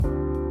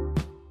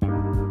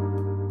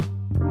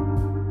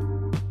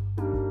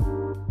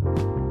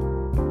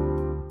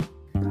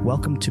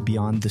Welcome to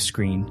Beyond the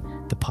Screen,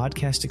 the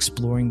podcast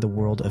exploring the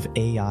world of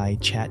AI,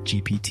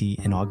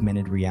 ChatGPT, and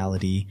augmented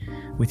reality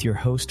with your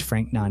host,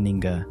 Frank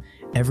Naninga.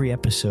 Every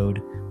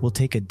episode, we'll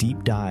take a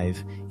deep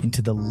dive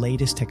into the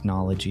latest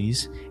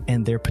technologies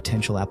and their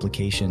potential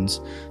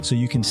applications so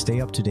you can stay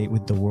up to date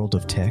with the world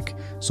of tech.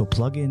 So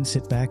plug in,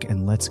 sit back,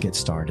 and let's get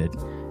started.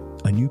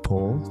 A new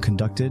poll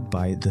conducted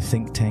by the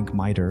think tank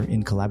MITRE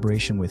in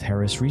collaboration with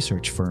Harris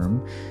Research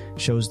Firm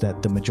shows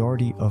that the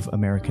majority of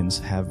Americans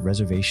have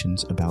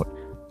reservations about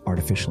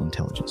artificial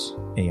intelligence,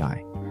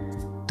 AI.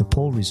 The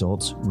poll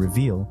results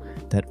reveal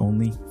that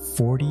only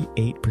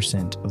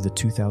 48% of the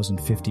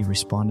 2,050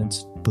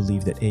 respondents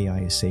believe that AI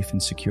is safe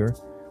and secure,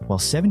 while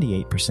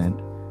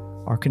 78%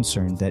 are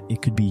concerned that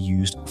it could be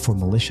used for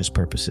malicious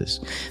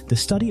purposes. The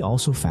study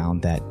also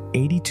found that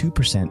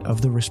 82%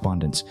 of the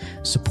respondents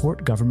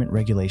support government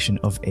regulation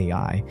of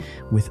AI,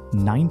 with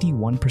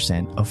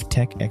 91% of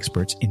tech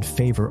experts in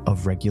favor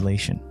of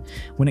regulation.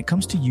 When it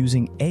comes to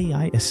using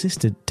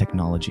AI-assisted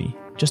technology,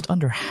 just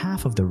under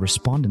half of the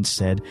respondents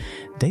said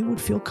they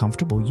would feel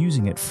comfortable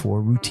using it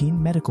for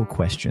routine medical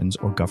questions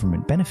or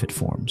government benefit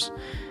forms.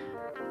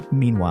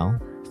 Meanwhile,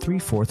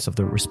 3/4 of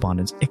the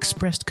respondents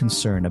expressed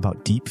concern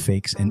about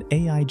deepfakes and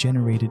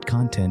AI-generated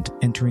content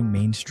entering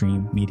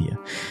mainstream media.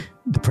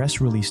 The press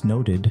release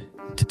noted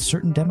that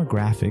certain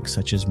demographics,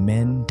 such as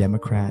men,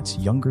 Democrats,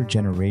 younger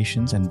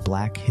generations, and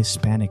Black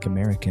Hispanic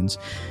Americans,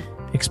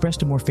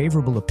 expressed a more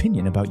favorable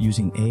opinion about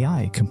using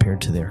AI compared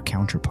to their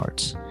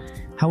counterparts.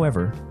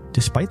 However,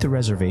 despite the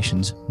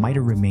reservations,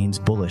 MITRE remains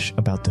bullish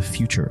about the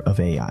future of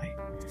AI.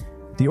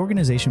 The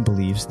organization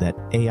believes that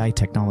AI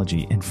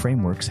technology and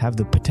frameworks have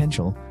the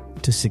potential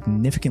to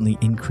significantly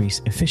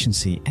increase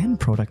efficiency and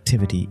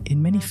productivity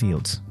in many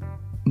fields.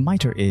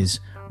 MITRE is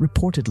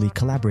reportedly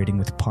collaborating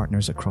with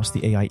partners across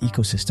the AI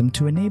ecosystem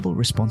to enable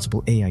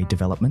responsible AI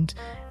development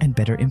and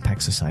better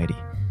impact society.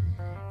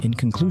 In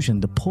conclusion,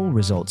 the poll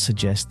results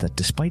suggest that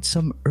despite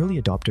some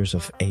early adopters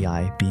of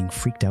AI being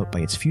freaked out by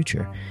its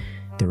future,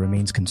 there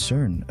remains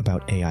concern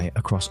about AI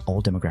across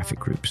all demographic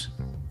groups.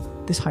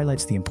 This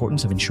highlights the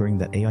importance of ensuring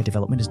that AI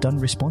development is done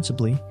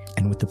responsibly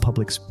and with the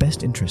public's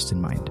best interests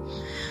in mind.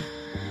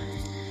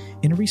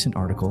 In a recent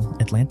article,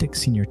 Atlantic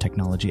senior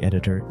technology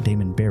editor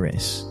Damon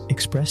Beres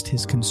expressed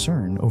his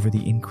concern over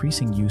the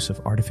increasing use of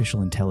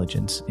artificial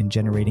intelligence in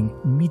generating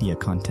media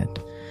content.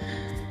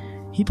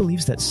 He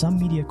believes that some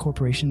media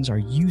corporations are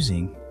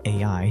using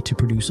AI to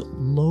produce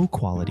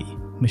low-quality,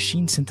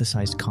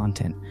 machine-synthesized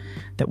content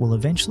that will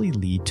eventually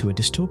lead to a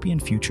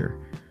dystopian future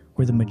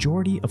where the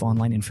majority of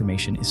online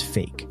information is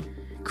fake,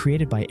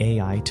 created by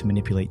AI to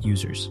manipulate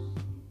users.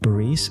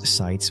 Beres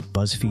cites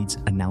BuzzFeed's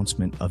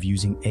announcement of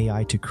using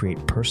AI to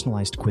create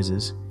personalized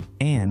quizzes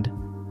and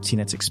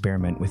CNET's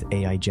experiment with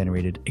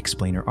AI-generated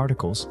explainer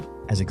articles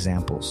as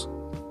examples.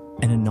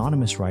 An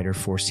anonymous writer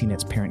for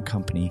CNET's parent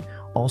company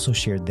also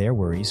shared their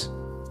worries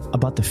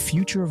about the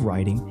future of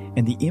writing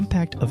and the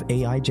impact of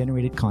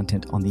AI-generated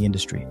content on the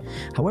industry.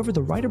 However,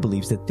 the writer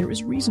believes that there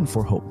is reason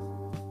for hope.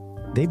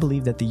 They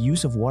believe that the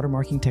use of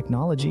watermarking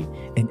technology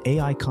and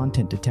AI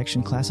content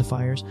detection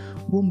classifiers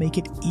will make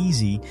it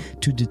easy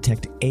to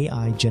detect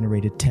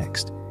AI-generated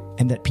text,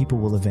 and that people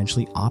will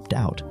eventually opt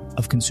out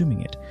of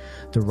consuming it.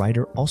 The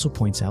writer also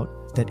points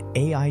out that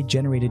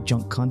AI-generated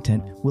junk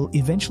content will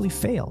eventually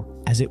fail,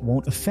 as it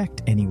won't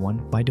affect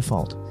anyone by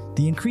default.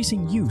 The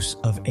increasing use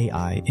of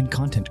AI in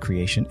content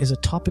creation is a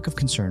topic of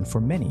concern for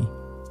many,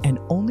 and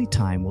only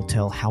time will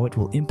tell how it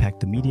will impact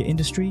the media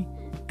industry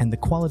and the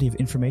quality of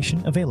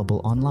information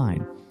available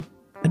online.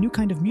 A new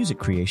kind of music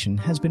creation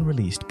has been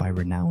released by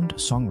renowned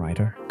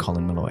songwriter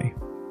Colin Meloy.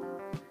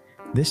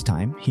 This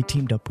time, he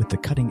teamed up with the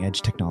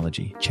cutting-edge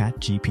technology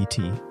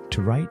ChatGPT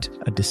to write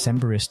a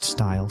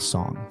Decemberist-style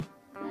song.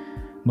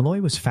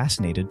 Meloy was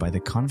fascinated by the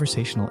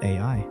conversational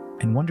AI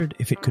and wondered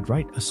if it could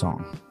write a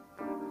song.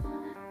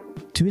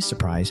 To his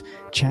surprise,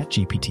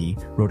 ChatGPT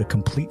wrote a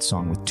complete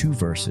song with 2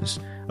 verses,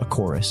 a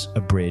chorus,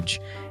 a bridge,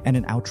 and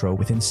an outro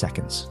within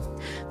seconds.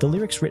 The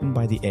lyrics written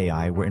by the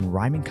AI were in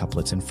rhyming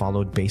couplets and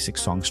followed basic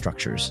song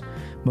structures.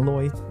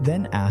 Meloy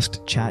then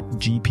asked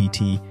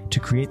ChatGPT to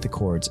create the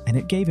chords, and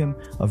it gave him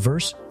a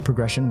verse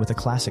progression with a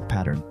classic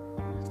pattern: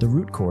 the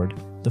root chord,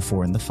 the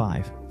 4 and the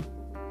 5.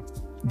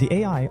 The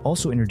AI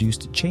also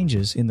introduced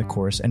changes in the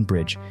chorus and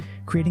bridge,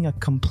 creating a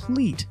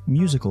complete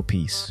musical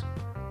piece.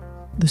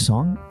 The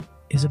song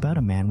is about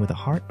a man with a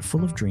heart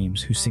full of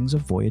dreams who sings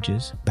of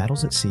voyages,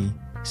 battles at sea,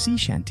 sea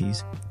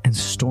shanties, and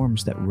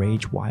storms that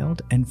rage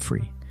wild and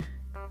free.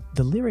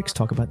 The lyrics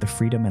talk about the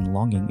freedom and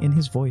longing in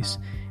his voice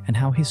and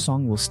how his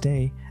song will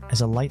stay as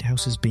a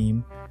lighthouse's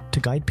beam to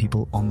guide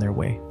people on their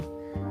way.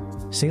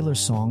 Sailor's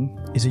Song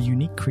is a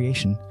unique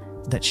creation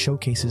that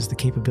showcases the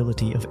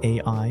capability of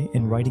AI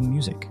in writing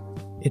music.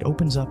 It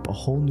opens up a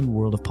whole new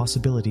world of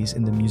possibilities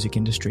in the music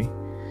industry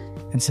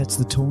and sets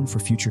the tone for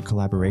future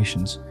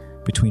collaborations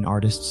between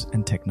artists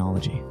and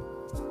technology.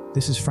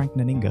 This is Frank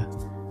Naninga,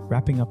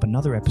 wrapping up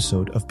another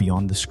episode of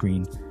Beyond the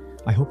Screen.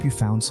 I hope you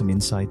found some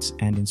insights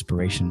and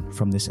inspiration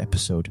from this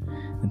episode.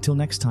 Until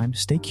next time,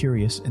 stay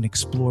curious and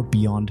explore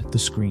beyond the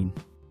screen.